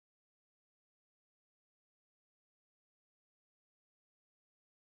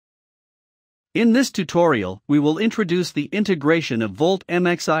In this tutorial, we will introduce the integration of Volt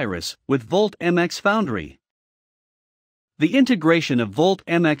MX Iris with Volt MX Foundry. The integration of Volt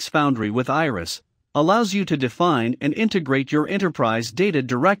MX Foundry with Iris allows you to define and integrate your enterprise data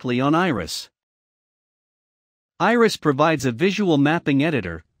directly on Iris. Iris provides a visual mapping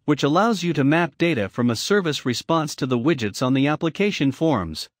editor, which allows you to map data from a service response to the widgets on the application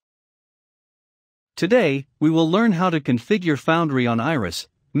forms. Today, we will learn how to configure Foundry on Iris,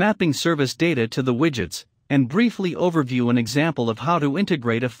 mapping service data to the widgets, and briefly overview an example of how to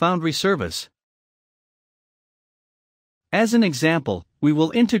integrate a Foundry service. As an example, we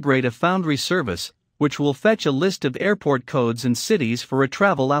will integrate a Foundry service, which will fetch a list of airport codes and cities for a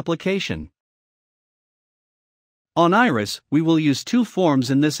travel application. On Iris, we will use two forms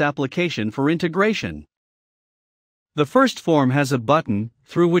in this application for integration. The first form has a button,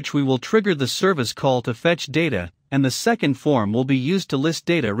 through which we will trigger the service call to fetch data, and the second form will be used to list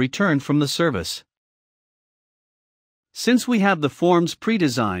data returned from the service. Since we have the forms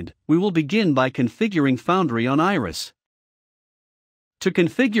pre-designed, we will begin by configuring Foundry on Iris. To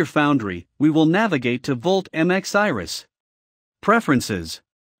configure Foundry, we will navigate to Volt MX Iris. Preferences.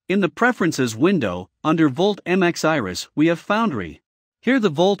 In the Preferences window, under Volt MX Iris, we have Foundry. Here the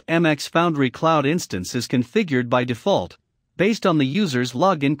Volt MX Foundry Cloud instance is configured by default, based on the user's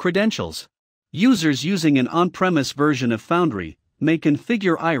login credentials. Users using an on-premise version of Foundry may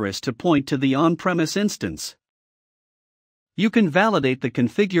configure Iris to point to the on-premise instance. You can validate the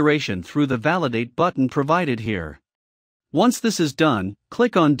configuration through the Validate button provided here. Once this is done,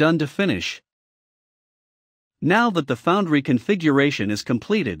 click on Done to finish. Now that the Foundry configuration is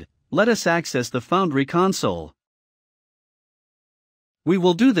completed, let us access the Foundry Console. We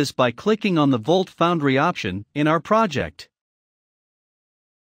will do this by clicking on the Volt Foundry option in our project.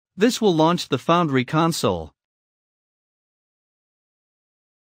 This will launch the Foundry Console.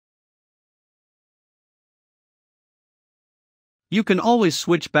 You can always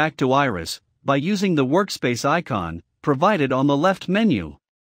switch back to Iris by using the workspace icon provided on the left menu.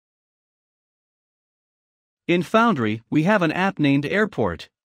 In Foundry, we have an app named Airport.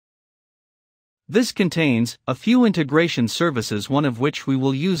 This contains a few integration services, one of which we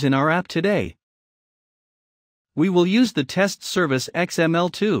will use in our app today. We will use the test service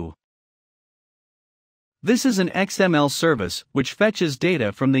XML2. This is an XML service which fetches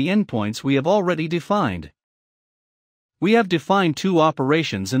data from the endpoints we have already defined. We have defined two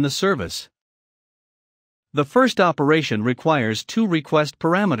operations in the service. The first operation requires two request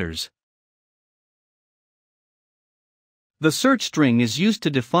parameters. The search string is used to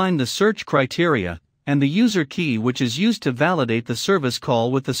define the search criteria, and the user key, which is used to validate the service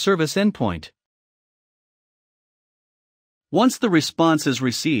call with the service endpoint. Once the response is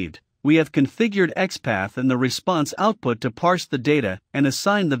received, we have configured XPath and the response output to parse the data and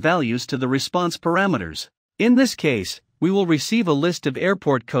assign the values to the response parameters. In this case, we will receive a list of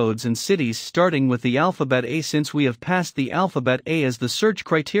airport codes and cities starting with the alphabet A, since we have passed the alphabet A as the search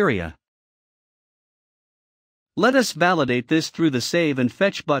criteria. Let us validate this through the Save and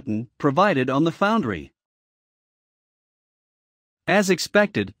Fetch button provided on the Foundry. As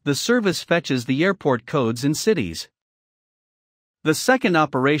expected, the service fetches the airport codes and cities. The second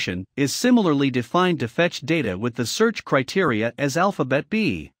operation is similarly defined to fetch data with the search criteria as alphabet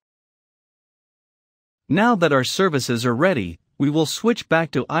B. Now that our services are ready, we will switch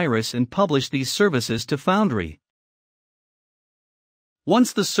back to Iris and publish these services to Foundry.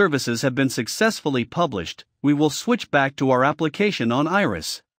 Once the services have been successfully published, we will switch back to our application on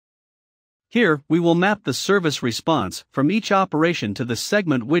Iris. Here, we will map the service response from each operation to the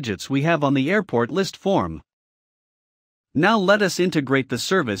segment widgets we have on the airport list form. Now let us integrate the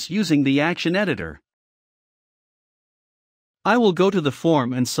service using the action editor. I will go to the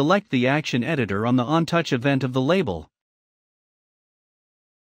form and select the action editor on the OnTouch event of the label.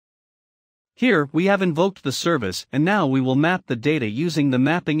 Here, we have invoked the service, and now we will map the data using the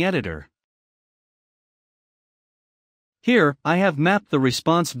mapping editor. Here, I have mapped the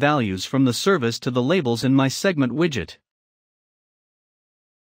response values from the service to the labels in my segment widget.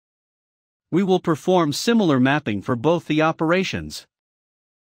 We will perform similar mapping for both the operations.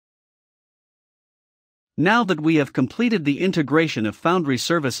 Now that we have completed the integration of Foundry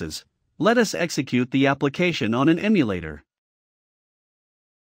services, let us execute the application on an emulator.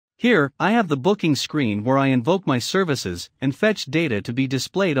 Here, I have the booking screen where I invoke my services and fetch data to be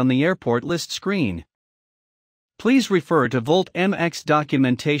displayed on the airport list screen. Please refer to Volt MX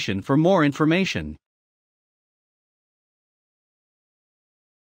documentation for more information.